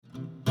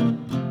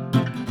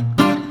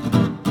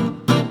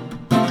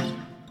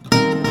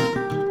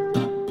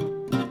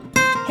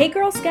Hey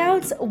Girl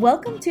Scouts,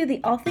 welcome to the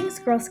All Things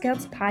Girl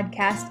Scouts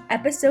podcast,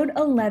 episode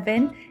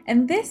 11,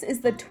 and this is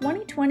the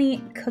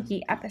 2020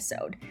 cookie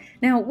episode.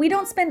 Now, we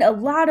don't spend a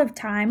lot of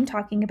time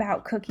talking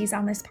about cookies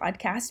on this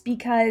podcast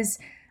because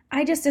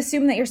I just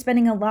assume that you're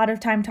spending a lot of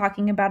time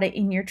talking about it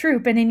in your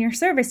troop and in your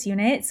service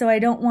unit, so I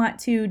don't want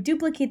to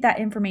duplicate that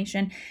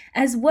information,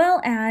 as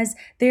well as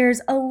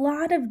there's a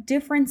lot of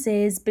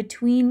differences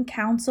between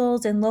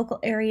councils and local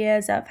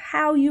areas of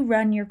how you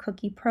run your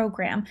cookie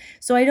program,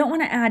 so I don't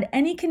want to add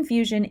any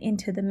confusion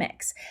into the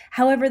mix.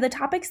 However, the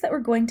topics that we're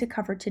going to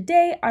cover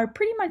today are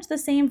pretty much the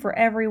same for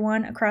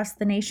everyone across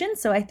the nation,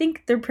 so I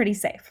think they're pretty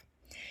safe.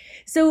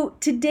 So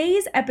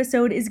today's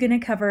episode is going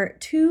to cover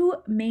two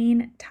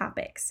main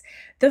topics.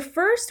 The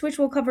first, which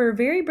we'll cover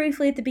very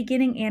briefly at the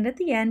beginning and at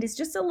the end, is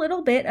just a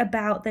little bit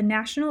about the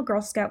National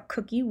Girl Scout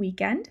Cookie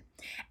Weekend.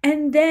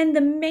 And then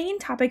the main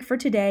topic for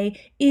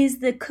today is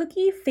the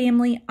Cookie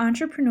Family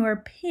Entrepreneur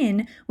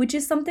Pin, which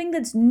is something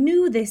that's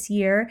new this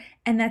year,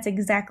 and that's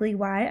exactly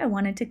why I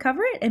wanted to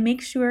cover it and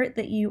make sure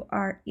that you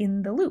are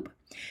in the loop.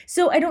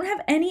 So I don't have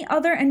any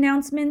other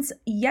announcements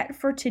yet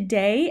for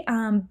today,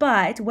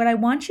 but what I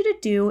want you to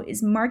do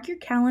is mark your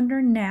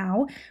calendar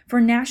now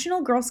for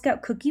National Girl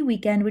Scout Cookie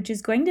Weekend, which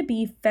is going to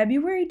be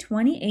February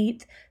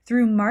 28th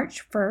through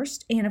March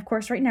 1st. And of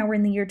course, right now we're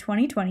in the year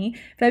 2020.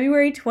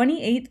 February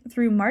 28th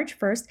through March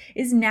 1st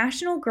is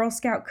National Girl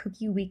Scout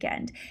Cookie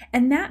Weekend.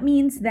 And that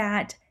means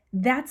that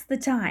that's the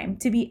time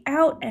to be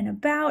out and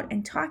about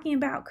and talking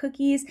about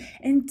cookies,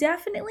 and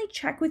definitely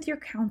check with your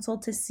council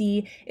to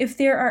see if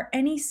there are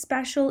any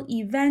special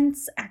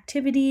events,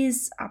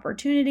 activities,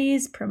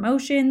 opportunities,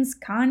 promotions,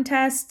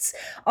 contests,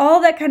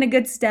 all that kind of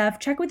good stuff.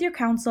 Check with your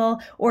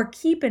council or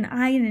keep an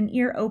eye and an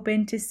ear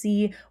open to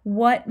see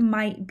what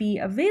might be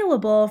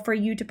available for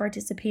you to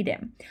participate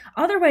in.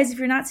 Otherwise, if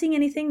you're not seeing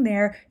anything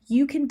there,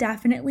 you can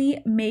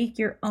definitely make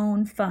your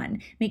own fun.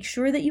 Make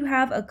sure that you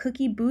have a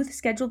cookie booth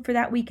scheduled for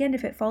that weekend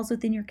if it falls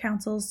within your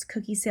council's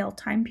cookie sale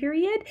time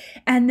period,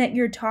 and that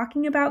you're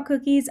talking about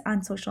cookies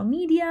on social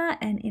media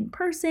and in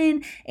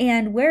person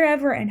and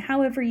wherever and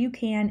however you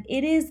can.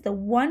 It is the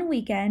one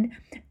weekend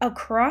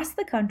across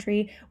the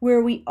country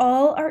where we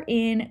all are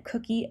in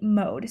cookie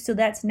mode. So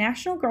that's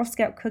National Girl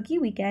Scout Cookie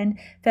Weekend,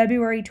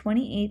 February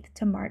 28th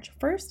to March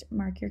 1st.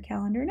 Mark your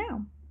calendar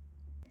now.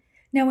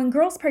 Now, when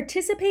girls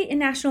participate in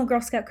National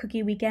Girl Scout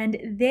Cookie Weekend,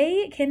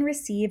 they can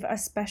receive a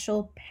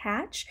special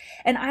patch,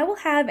 and I will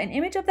have an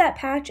image of that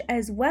patch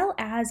as well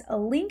as a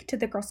link to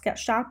the Girl Scout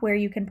shop where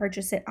you can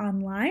purchase it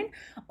online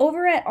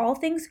over at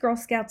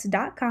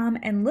allthingsgirlscouts.com,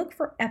 and look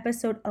for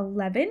episode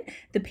 11.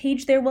 The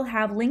page there will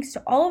have links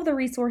to all of the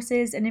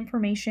resources and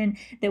information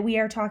that we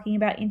are talking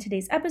about in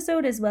today's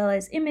episode, as well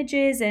as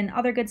images and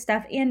other good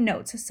stuff and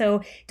notes.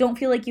 So don't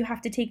feel like you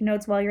have to take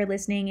notes while you're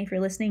listening. If you're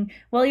listening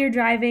while you're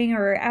driving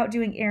or out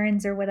doing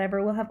errands or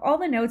whatever, we'll have all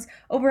the notes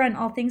over on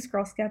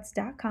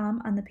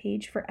allthingsgirlscouts.com on the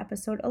page for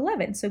episode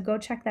 11. So go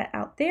check that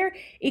out there,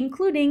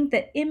 including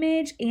the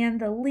image and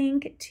the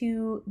link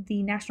to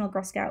the National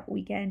Girl Scout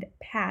Weekend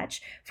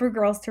patch for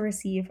girls to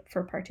receive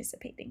for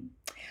participating.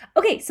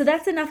 Okay, so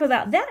that's enough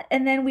about that.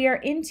 And then we are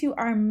into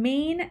our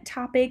main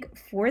topic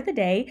for the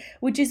day,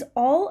 which is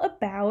all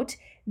about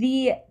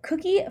the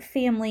Cookie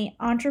Family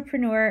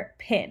Entrepreneur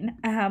Pin,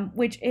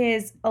 which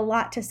is a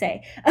lot to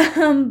say,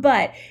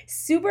 but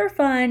super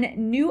fun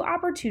new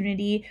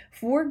opportunity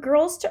for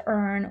girls to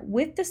earn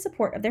with the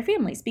support of their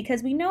families,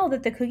 because we know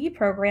that the cookie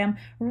program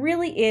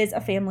really is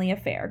a family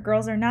affair.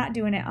 Girls are not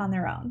doing it on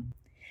their own.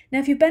 Now,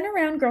 if you've been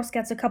around Girl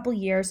Scouts a couple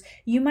years,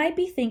 you might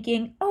be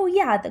thinking, oh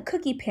yeah, the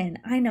cookie pin,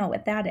 I know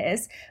what that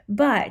is.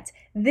 But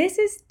this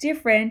is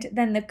different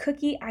than the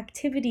cookie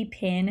activity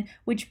pin,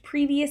 which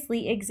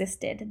previously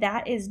existed.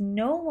 That is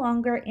no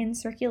longer in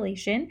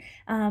circulation.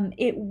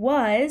 It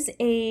was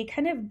a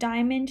kind of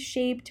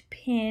diamond-shaped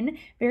pin,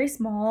 very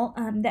small,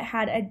 that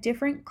had a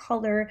different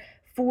color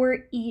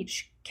for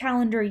each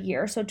calendar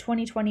year. So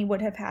 2020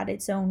 would have had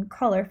its own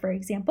color, for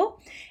example,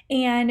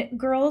 and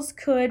girls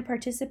could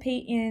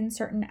participate in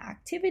certain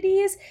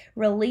activities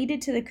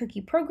related to the cookie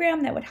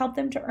program that would help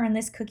them to earn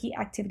this cookie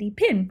activity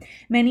pin.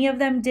 Many of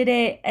them did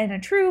it in a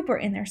troop or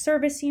in their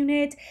service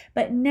unit,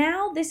 but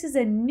now this is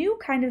a new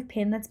kind of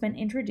pin that's been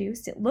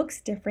introduced. It looks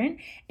different,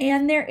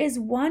 and there is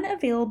one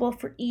available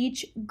for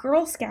each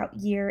Girl Scout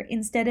year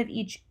instead of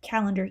each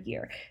calendar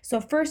year. So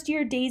first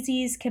year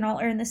daisies can all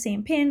earn the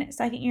same pin,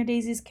 second year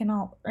daisies can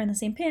all earn the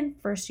same pin,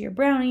 first year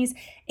brownies,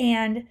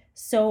 and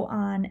so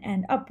on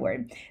and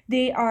upward.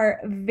 They are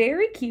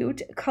very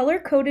cute,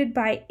 color-coded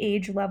by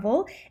age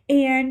level,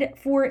 and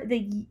for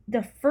the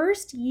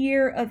first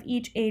year of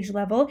each age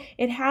level,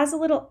 it has a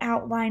little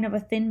outline of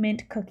a Thin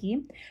Mint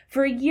cookie.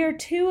 For year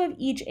 2 of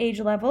each age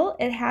level,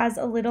 it has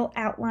a little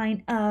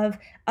outline of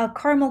a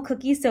caramel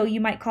cookie, so you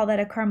might call that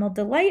a Caramel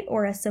Delight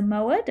or a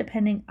Samoa,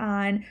 depending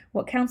on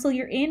what council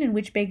you're in and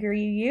which baker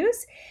you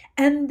use.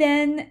 And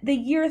then the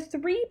year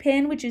 3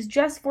 pin, which is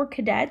just for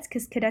cadets,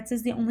 because cadets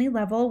is the only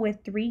level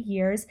with 3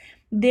 years.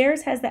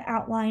 Theirs has the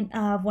outline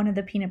of one of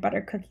the peanut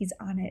butter cookies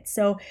on it.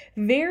 So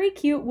very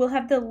cute. We'll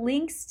have the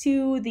links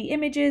to the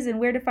images and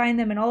where to find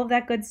them and all of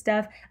that good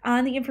stuff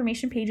on the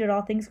information page at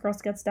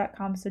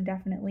allthingsgirlscouts.com. So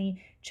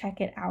definitely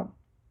check it out.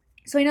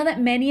 So I know that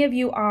many of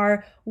you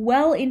are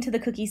well into the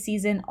cookie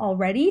season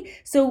already.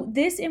 So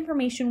this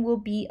information will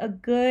be a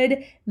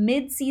good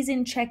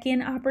mid-season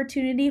check-in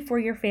opportunity for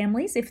your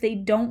families if they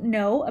don't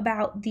know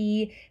about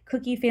the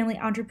Cookie Family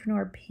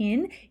Entrepreneur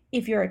Pin.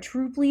 If you're a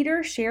troop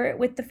leader, share it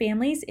with the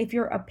families. If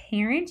you're a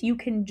parent, you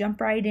can jump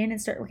right in and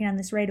start working on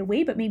this right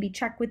away, but maybe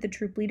check with the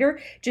troop leader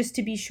just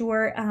to be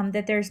sure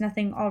that there's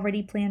nothing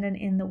already planned and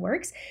in the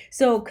works.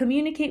 So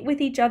communicate with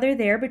each other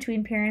there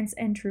between parents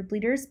and troop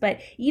leaders. But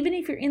even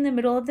if you're in the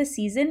middle of the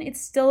season,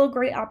 it's still a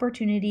great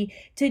opportunity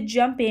to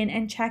jump in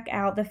and check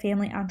out the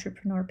Family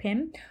Entrepreneur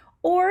Pin.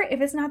 Or if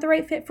it's not the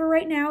right fit for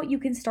right now, you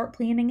can start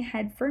planning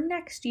ahead for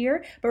next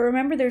year. But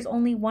remember, there's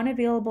only one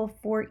available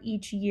for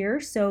each year,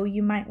 so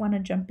you might want to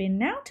jump in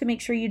now to make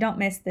sure you don't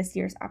miss this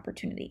year's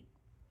opportunity.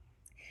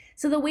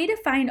 So the way to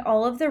find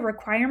all of the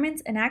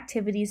requirements and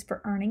activities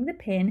for earning the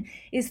pin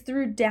is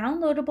through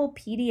downloadable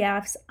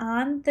PDFs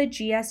on the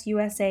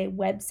GSUSA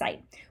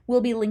website.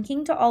 We'll be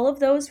linking to all of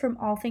those from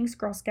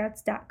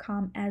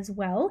allthingsgirlscouts.com as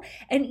well.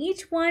 And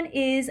each one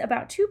is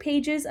about 2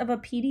 pages of a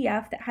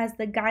PDF that has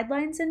the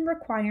guidelines and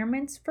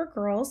requirements for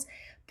girls,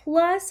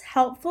 plus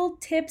helpful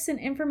tips and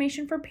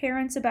information for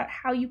parents about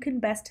how you can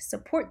best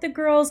support the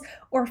girls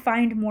or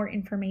find more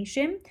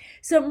information.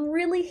 Some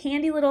really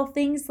handy little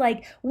things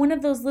like one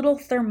of those little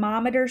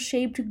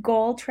thermometer-shaped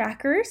goal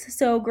trackers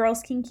so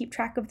girls can keep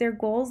track of their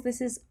goals.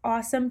 This is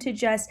awesome to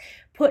just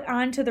put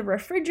onto the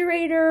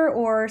refrigerator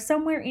or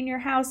somewhere in your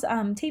house,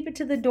 tape it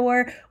to the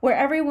door where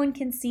everyone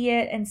can see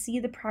it and see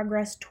the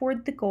progress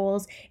toward the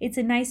goals. It's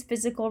a nice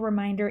physical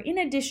reminder in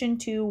addition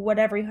to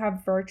whatever you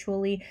have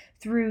virtually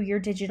through your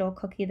digital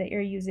cookie that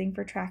you're using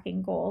for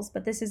tracking goals.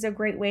 But this is a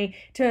great way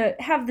to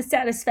have the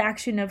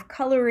satisfaction of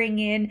coloring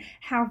in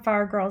how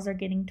far girls are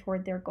getting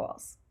toward their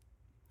goals.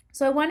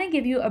 So I want to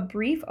give you a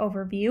brief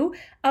overview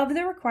of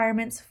the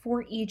requirements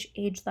for each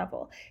age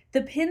level.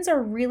 The pins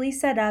are really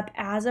set up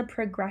as a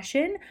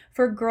progression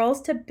for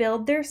girls to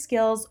build their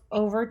skills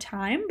over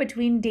time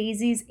between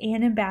daisies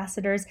and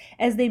ambassadors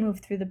as they move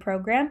through the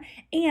program,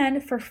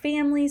 and for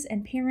families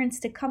and parents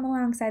to come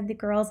alongside the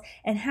girls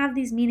and have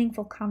these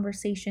meaningful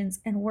conversations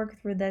and work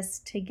through this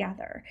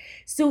together.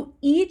 So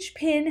each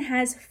pin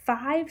has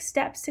 5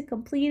 steps to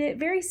complete it,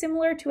 very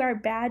similar to our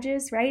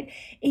badges, right?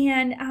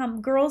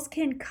 And girls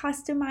can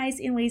customize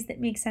in ways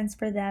that make sense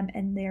for them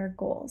and their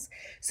goals.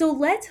 So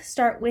let's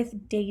start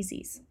with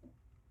daisies.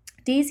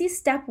 Daisy's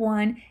step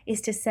 1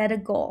 is to set a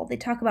goal. They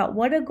talk about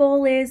what a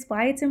goal is,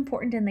 why it's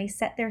important, and they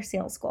set their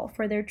sales goal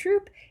for their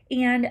troop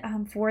and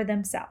for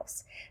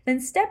themselves. Then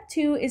step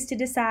 2 is to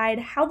decide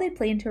how they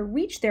plan to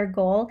reach their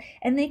goal,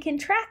 and they can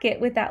track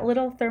it with that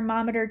little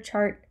thermometer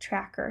chart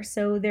tracker.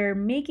 So they're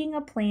making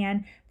a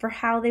plan for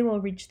how they will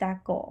reach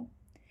that goal.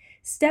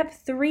 Step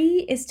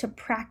 3 is to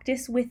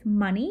practice with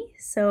money.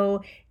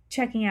 So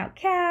checking out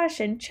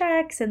cash and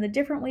checks and the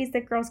different ways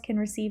that girls can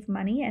receive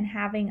money and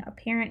having a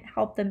parent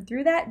help them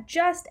through that,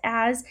 just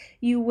as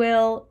you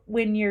will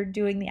when you're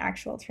doing the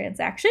actual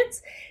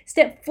transactions.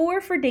 Step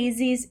 4 for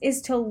daisies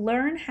is to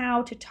learn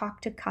how to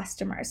talk to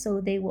customers. So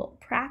they will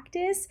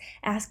practice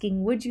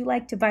asking, would you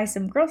like to buy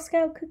some Girl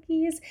Scout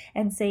cookies,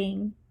 and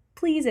saying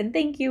please and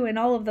thank you and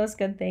all of those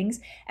good things.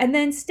 And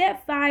then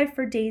step 5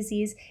 for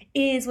daisies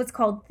is what's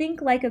called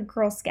Think Like a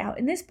Girl Scout.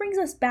 And this brings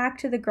us back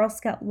to the Girl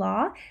Scout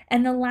law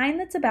and the line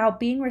that's about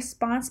being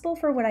responsible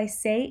for what I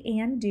say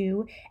and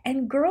do.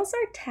 And girls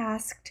are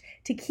tasked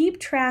to keep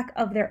track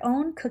of their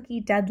own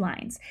cookie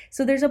deadlines.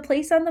 So there's a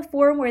place on the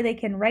form where they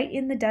can write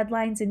in the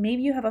deadlines, and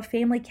maybe you have a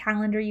family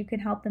calendar you can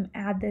help them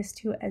add this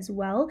to as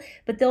well.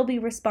 But they'll be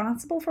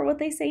responsible for what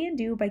they say and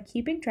do by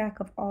keeping track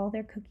of all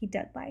their cookie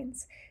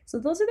deadlines. So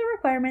those are the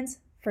requirements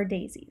for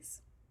daisies.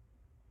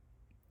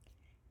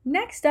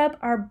 Next up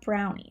are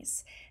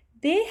brownies.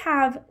 They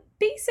have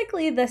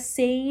basically the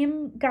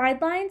same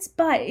guidelines,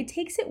 but it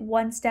takes it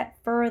one step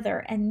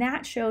further, and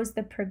that shows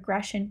the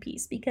progression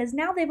piece, because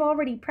now they've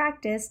already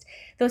practiced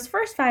those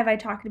first 5 I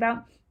talked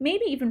about,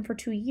 maybe even for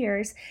 2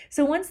 years.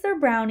 So once they're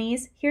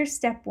brownies, here's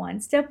step 1.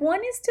 Step 1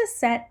 is to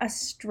set a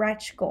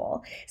stretch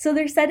goal. So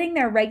they're setting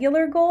their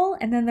regular goal,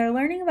 and then they're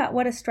learning about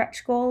what a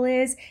stretch goal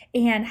is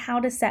and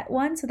how to set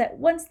one, so that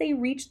once they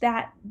reach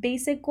that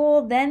basic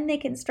goal, then they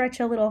can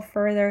stretch a little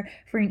further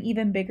for an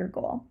even bigger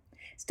goal.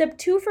 Step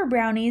 2 for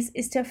brownies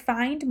is to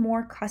find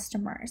more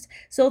customers.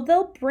 So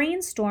they'll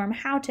brainstorm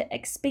how to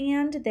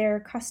expand their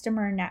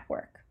customer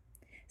network.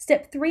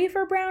 Step 3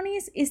 for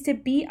brownies is to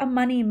be a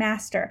money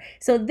master.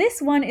 So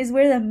this one is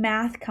where the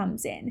math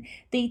comes in.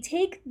 They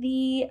take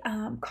the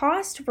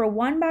cost for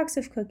 1 box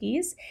of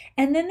cookies,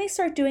 and then they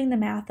start doing the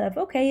math of,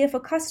 okay, if a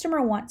customer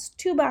wants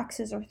 2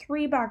 boxes or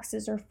 3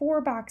 boxes or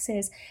 4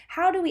 boxes,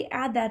 how do we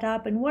add that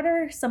up? And what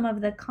are some of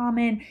the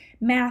common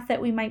math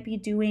that we might be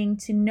doing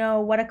to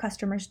know what a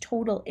customer's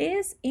total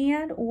is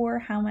and or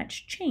how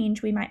much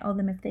change we might owe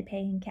them if they pay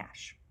in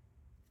cash?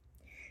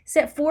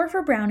 Step 4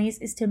 for brownies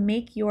is to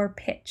make your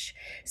pitch.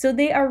 So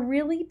they are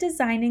really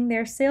designing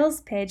their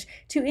sales pitch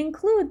to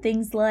include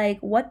things like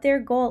what their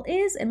goal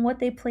is and what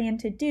they plan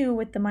to do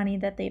with the money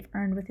that they've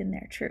earned within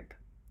their troop.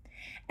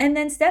 And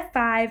then step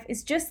 5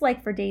 is just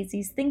like for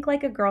daisies, think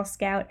like a Girl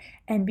Scout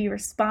and be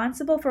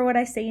responsible for what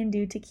I say and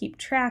do to keep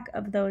track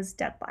of those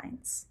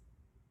deadlines.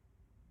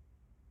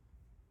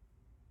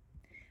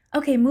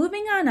 Okay,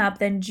 moving on up,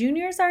 then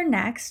juniors are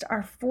next,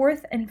 our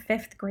 4th and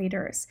 5th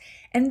graders.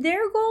 And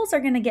their goals are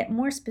going to get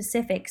more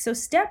specific. So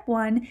step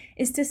 1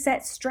 is to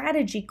set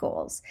strategy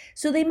goals.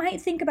 So they might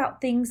think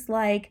about things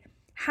like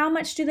how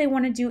much do they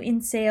want to do in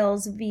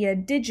sales via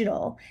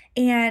digital,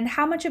 and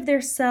how much of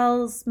their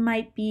sales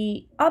might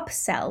be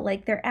upsell,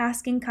 like they're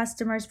asking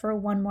customers for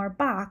one more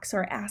box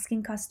or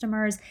asking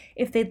customers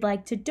if they'd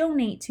like to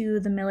donate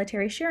to the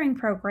military sharing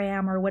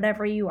program or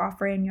whatever you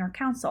offer in your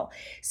council.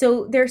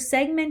 So they're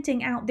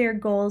segmenting out their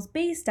goals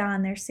based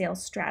on their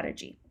sales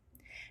strategy.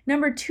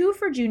 Number 2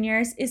 for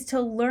juniors is to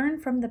learn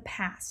from the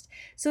past.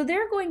 So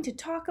they're going to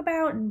talk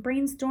about and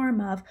brainstorm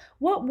of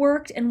what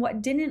worked and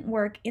what didn't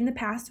work in the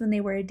past when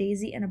they were a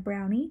daisy and a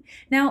brownie.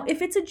 Now,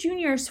 if it's a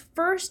junior's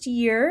first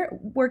year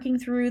working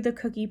through the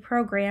cookie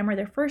program or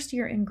their first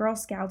year in Girl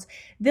Scouts,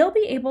 they'll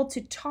be able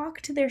to talk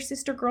to their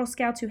sister Girl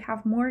Scouts who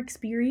have more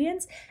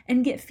experience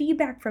and get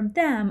feedback from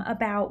them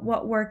about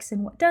what works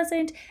and what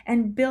doesn't,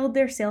 and build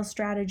their sales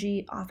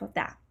strategy off of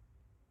that.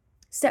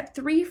 Step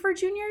 3 for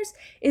juniors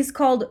is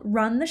called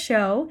Run the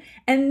Show,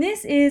 and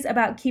this is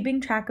about keeping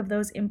track of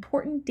those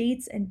important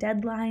dates and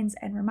deadlines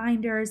and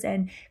reminders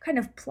and kind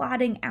of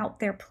plotting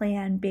out their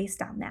plan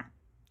based on that.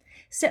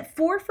 Step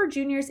 4 for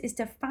juniors is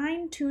to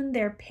fine-tune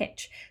their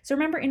pitch. So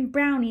remember, in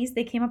brownies,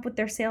 they came up with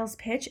their sales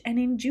pitch, and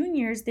in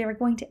juniors, they are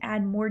going to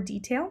add more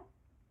detail.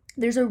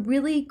 There's a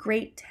really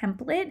great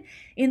template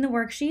in the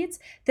worksheets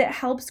that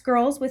helps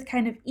girls with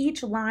kind of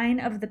each line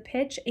of the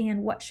pitch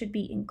and what should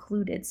be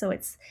included. So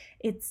it's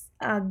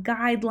a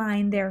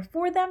guideline there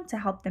for them to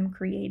help them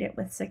create it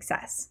with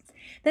success.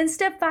 Then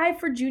step 5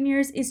 for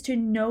juniors is to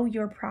know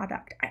your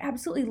product. I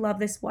absolutely love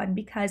this one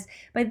because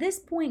by this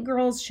point,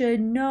 girls should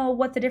know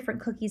what the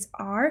different cookies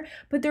are,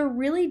 but they're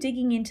really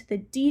digging into the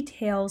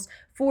details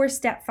for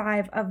step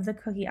 5 of the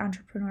Cookie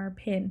Entrepreneur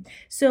Pin.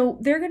 So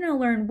they're going to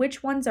learn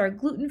which ones are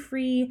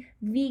gluten-free,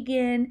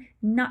 vegan,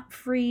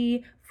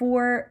 nut-free,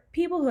 for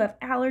people who have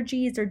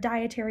allergies or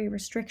dietary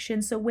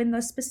restrictions. So when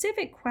those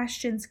specific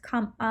questions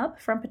come up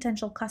from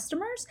potential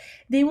customers,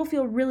 they will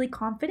feel really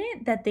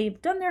confident that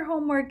they've done their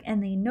homework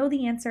and they know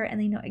the answer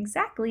and they know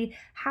exactly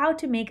how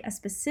to make a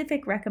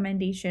specific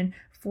recommendation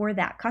for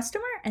that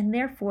customer and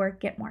therefore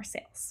get more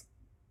sales.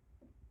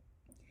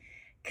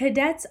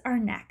 Cadets are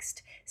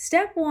next.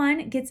 Step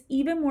 1 gets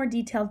even more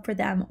detailed for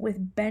them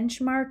with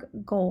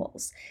benchmark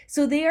goals.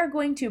 So they are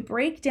going to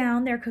break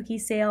down their cookie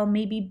sale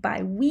maybe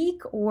by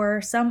week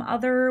or some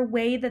other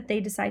way that they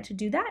decide to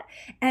do that,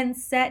 and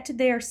set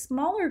their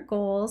smaller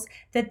goals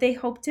that they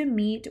hope to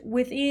meet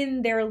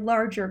within their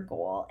larger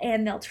goal,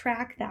 and they'll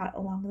track that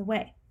along the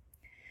way.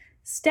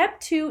 Step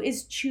 2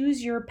 is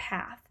choose your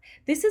path.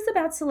 This is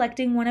about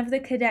selecting one of the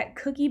cadet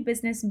cookie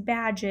business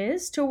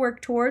badges to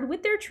work toward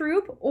with their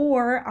troop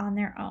or on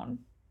their own.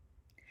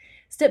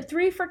 Step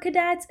 3 for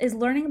cadets is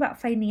learning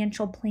about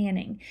financial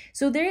planning.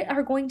 So they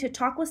are going to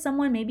talk with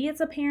someone, maybe it's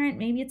a parent,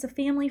 maybe it's a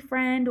family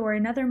friend or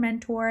another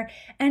mentor,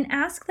 and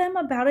ask them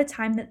about a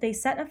time that they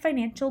set a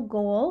financial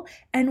goal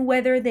and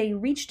whether they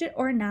reached it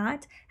or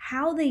not,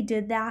 how they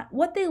did that,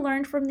 what they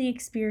learned from the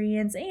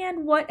experience,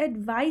 and what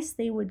advice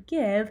they would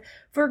give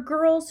for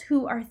girls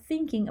who are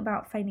thinking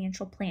about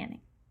financial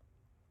planning.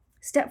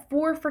 Step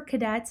 4 for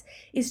cadets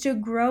is to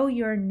grow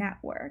your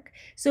network.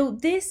 So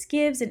this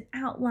gives an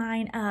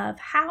outline of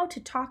how to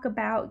talk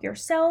about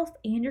yourself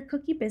and your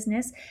cookie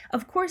business.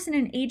 Of course, in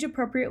an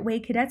age-appropriate way,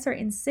 cadets are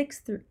in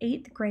 6th through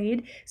 8th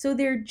grade, so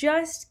they're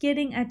just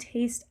getting a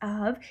taste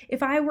of,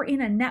 if I were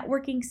in a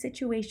networking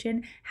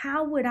situation,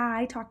 how would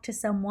I talk to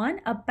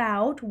someone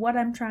about what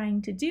I'm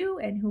trying to do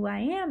and who I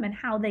am and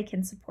how they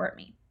can support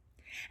me.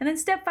 And then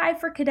step 5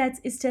 for cadets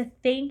is to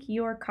thank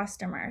your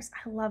customers.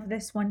 I love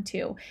this one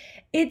too.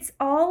 It's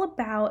all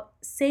about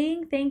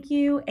saying thank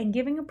you and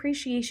giving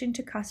appreciation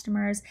to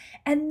customers,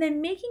 and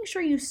then making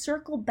sure you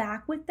circle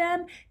back with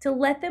them to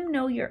let them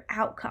know your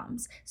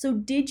outcomes. So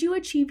did you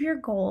achieve your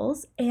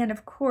goals? And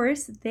of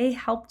course, they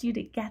helped you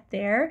to get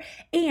there.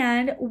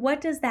 And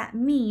what does that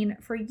mean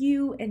for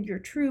you and your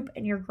troop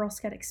and your Girl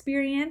Scout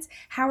experience?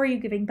 How are you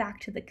giving back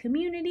to the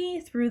community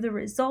through the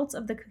results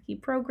of the cookie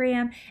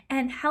program,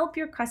 and help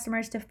your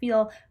customers to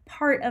feel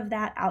part of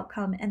that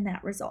outcome and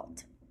that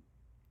result?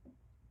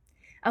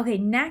 Okay,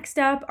 next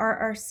up are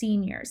our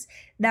seniors.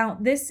 Now,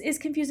 this is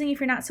confusing if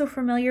you're not so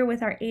familiar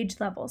with our age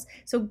levels.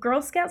 So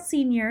Girl Scout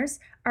seniors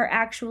are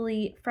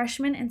actually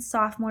freshmen and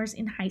sophomores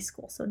in high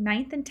school. So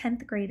 9th and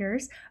 10th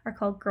graders are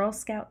called Girl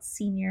Scout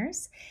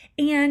seniors.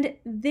 And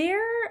their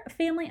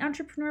family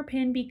entrepreneur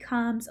pin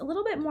becomes a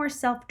little bit more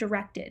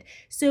self-directed.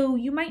 So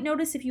you might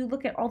notice if you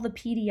look at all the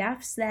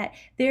PDFs that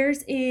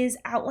theirs is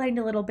outlined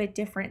a little bit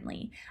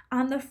differently.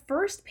 On the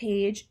first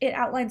page, it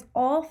outlines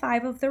all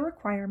 5 of the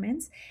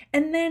requirements.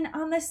 And then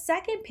on the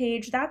second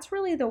page, that's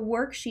really the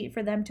worksheet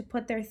for them to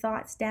put their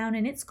thoughts down.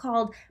 And it's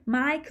called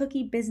My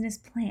Cookie Business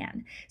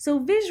Plan. So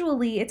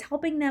visually, it's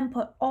helping them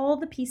put all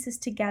the pieces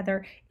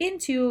together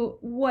into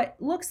what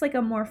looks like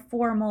a more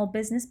formal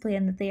business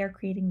plan that they are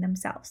creating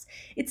themselves.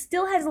 It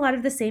still has a lot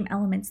of the same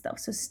elements though.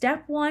 So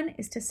step 1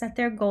 is to set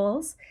their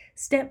goals.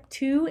 Step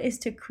 2 is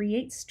to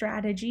create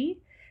strategy.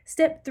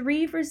 Step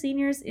 3 for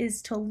seniors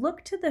is to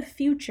look to the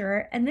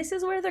future, and this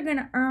is where they're going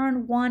to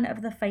earn one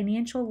of the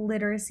financial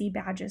literacy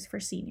badges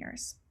for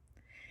seniors.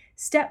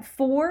 Step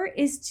 4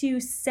 is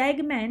to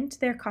segment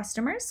their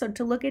customers, so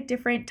to look at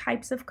different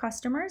types of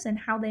customers and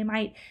how they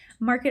might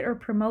market or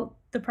promote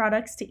the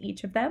products to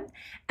each of them.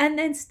 And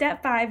then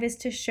step 5 is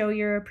to show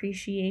your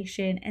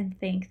appreciation and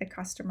thank the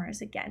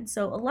customers again.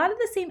 So a lot of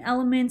the same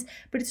elements,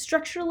 but it's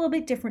structured a little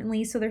bit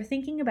differently, so they're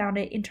thinking about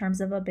it in terms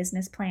of a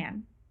business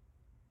plan.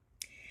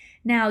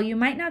 Now, you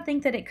might not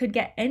think that it could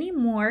get any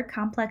more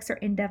complex or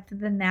in-depth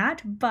than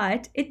that,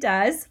 but it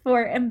does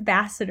for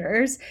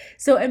ambassadors.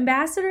 So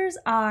ambassadors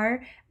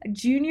are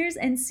juniors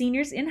and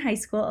seniors in high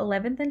school,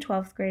 11th and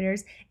 12th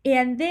graders,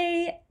 and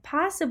they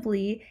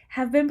possibly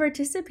have been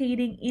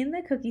participating in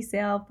the cookie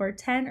sale for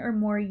 10 or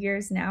more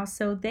years now,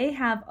 so they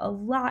have a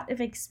lot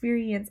of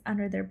experience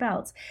under their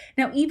belts.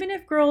 Now, even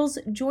if girls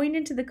joined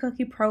into the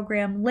cookie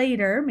program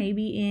later,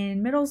 maybe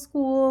in middle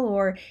school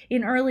or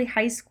in early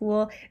high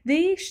school,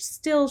 they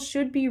still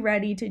should be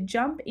ready to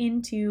jump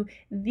into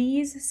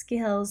these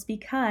skills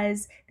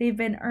because they've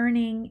been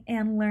earning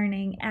and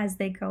learning as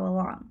they go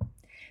along.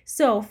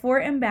 So for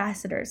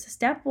ambassadors,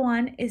 step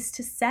 1 is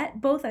to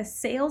set both a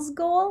sales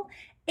goal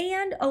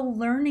and a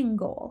learning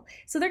goal.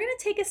 So they're going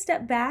to take a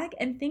step back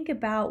and think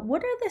about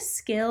what are the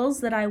skills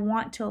that I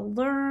want to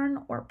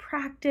learn or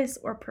practice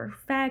or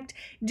perfect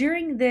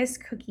during this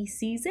cookie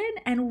season,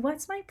 and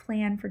what's my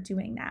plan for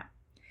doing that?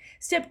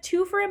 Step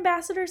 2 for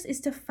ambassadors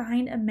is to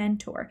find a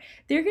mentor.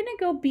 They're going to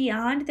go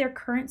beyond their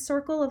current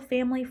circle of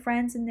family,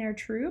 friends, and their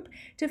troop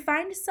to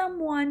find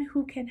someone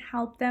who can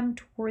help them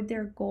toward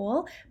their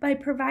goal by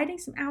providing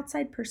some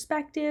outside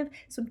perspective,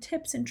 some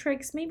tips and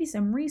tricks, maybe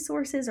some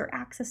resources or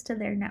access to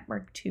their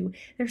network too.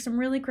 There's some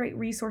really great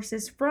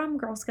resources from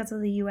Girl Scouts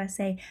of the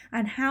USA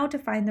on how to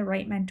find the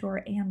right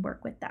mentor and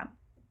work with them.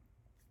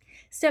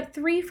 Step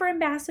 3 for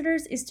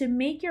ambassadors is to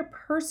make your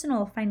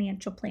personal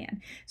financial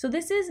plan. So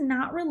this is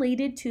not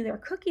related to their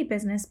cookie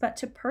business, but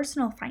to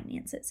personal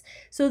finances.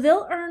 So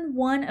they'll earn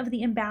one of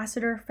the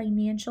ambassador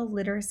financial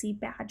literacy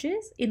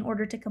badges in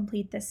order to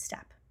complete this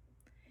step.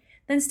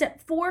 Then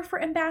step 4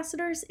 for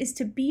ambassadors is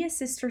to be a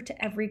sister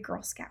to every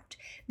Girl Scout.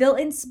 They'll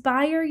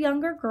inspire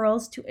younger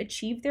girls to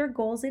achieve their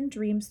goals and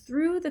dreams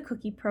through the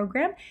cookie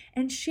program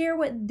and share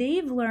what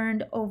they've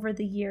learned over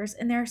the years.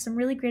 And there are some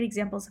really great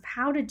examples of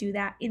how to do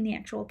that in the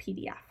actual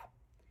PDF.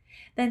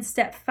 Then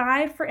step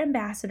 5 for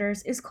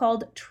ambassadors is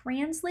called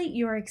Translate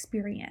Your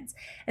Experience.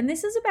 And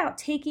this is about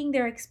taking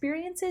their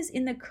experiences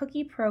in the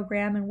cookie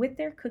program and with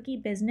their cookie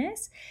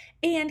business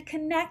and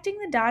connecting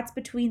the dots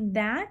between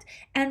that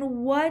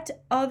and what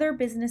other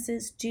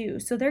businesses do.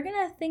 So they're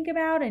going to think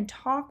about and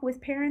talk with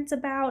parents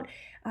about,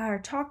 or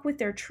talk with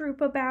their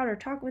troop about, or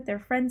talk with their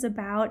friends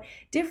about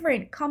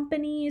different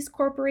companies,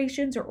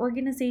 corporations, or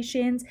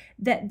organizations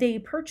that they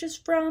purchase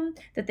from,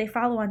 that they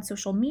follow on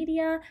social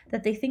media,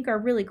 that they think are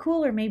really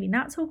cool or maybe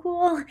not so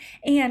cool,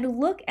 and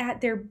look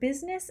at their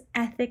business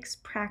ethics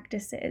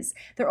practices.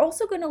 They're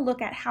also going to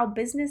look at how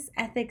business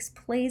ethics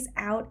plays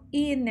out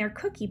in their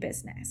cookie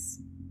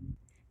business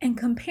and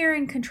compare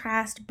and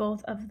contrast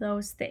both of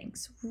those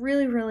things.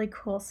 Really, really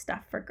cool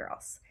stuff for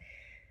girls.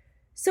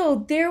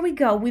 So there we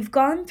go. We've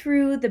gone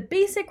through the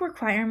basic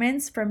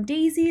requirements from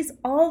daisies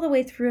all the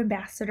way through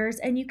ambassadors,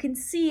 and you can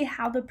see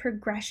how the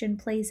progression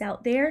plays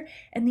out there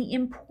and the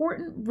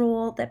important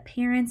role that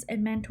parents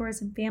and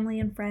mentors and family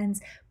and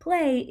friends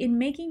play in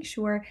making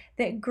sure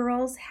that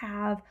girls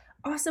have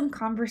awesome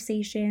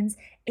conversations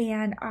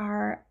and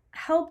are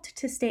helped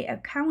to stay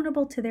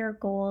accountable to their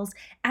goals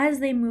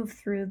as they move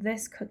through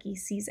this cookie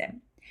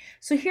season.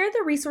 So here are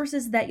the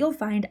resources that you'll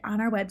find on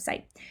our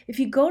website. If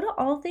you go to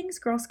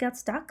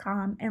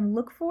allthingsgirlscouts.com and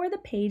look for the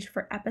page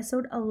for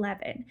episode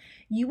 11,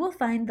 you will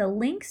find the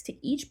links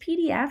to each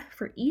PDF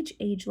for each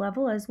age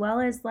level, as well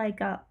as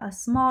like a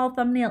small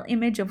thumbnail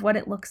image of what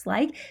it looks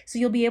like. So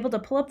you'll be able to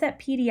pull up that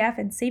PDF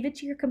and save it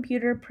to your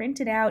computer,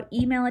 print it out,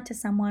 email it to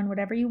someone,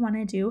 whatever you want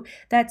to do.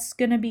 That's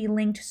going to be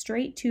linked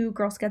straight to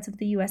Girl Scouts of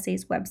the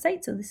USA's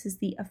website. So this is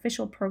the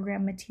official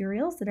program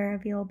materials that are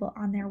available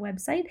on their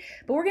website.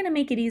 But we're going to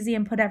make it easy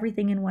and put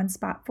everything in one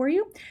spot for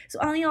you. So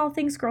on the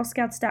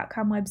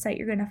allthingsgirlscouts.com website,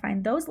 you're going to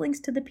find those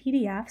links to the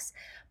PDFs,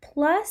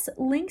 plus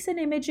links and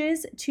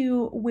images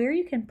to where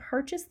you can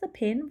purchase the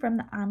pin from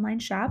the online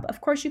shop.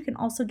 Of course, you can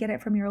also get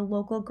it from your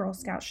local Girl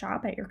Scout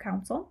shop at your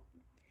council.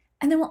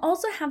 And then we'll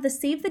also have the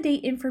save the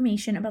date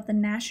information about the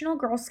National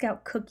Girl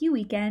Scout Cookie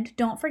Weekend.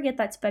 Don't forget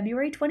that's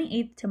February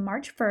 28th to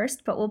March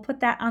 1st, but we'll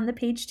put that on the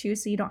page too,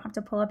 so you don't have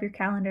to pull up your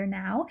calendar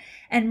now.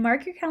 And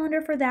mark your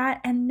calendar for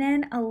that, and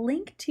then a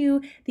link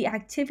to the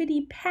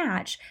activity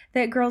patch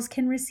that girls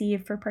can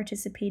receive for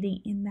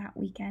participating in that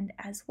weekend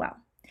as well.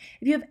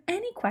 If you have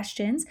any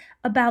questions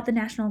about the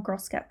National Girl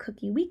Scout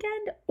Cookie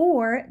Weekend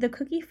or the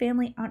Cookie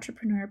Family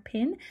Entrepreneur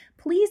Pin,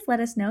 please let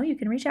us know. You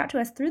can reach out to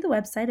us through the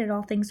website at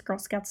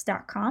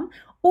allthingsgirlscouts.com,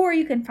 or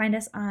you can find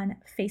us on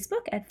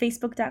Facebook at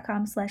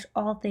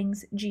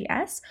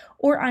facebook.com/allthingsgs,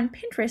 or on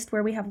Pinterest,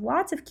 where we have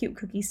lots of cute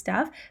cookie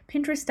stuff,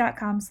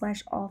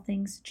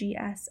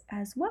 pinterest.com/allthingsgs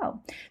as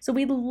well. So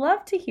we'd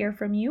love to hear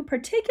from you,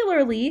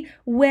 particularly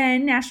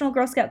when National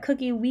Girl Scout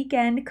Cookie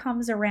Weekend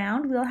comes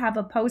around. We'll have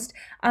a post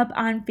up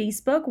on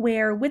Facebook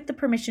where, with the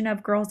permission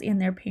of girls and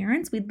their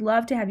parents, we'd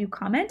love to have you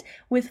comment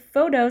with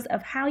photos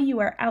of how you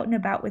are out and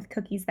about with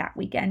cookies that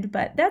weekend.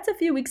 But that's a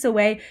few weeks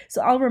away,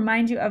 so I'll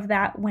remind you of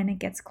that when it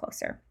gets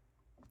closer.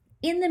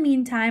 In the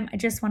meantime, I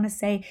just want to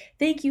say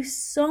thank you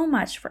so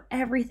much for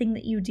everything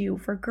that you do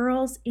for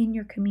girls in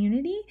your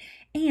community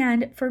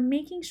and for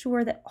making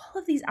sure that all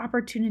of these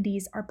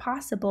opportunities are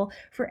possible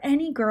for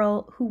any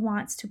girl who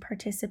wants to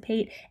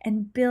participate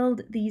and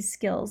build these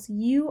skills.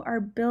 You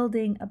are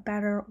building a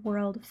better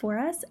world for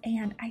us,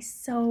 and I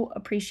so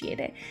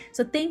appreciate it.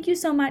 So thank you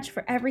so much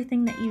for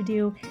everything that you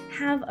do.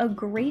 Have a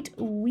great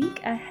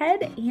week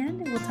ahead,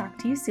 and we'll talk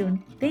to you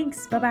soon.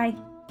 Thanks.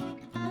 Bye-bye.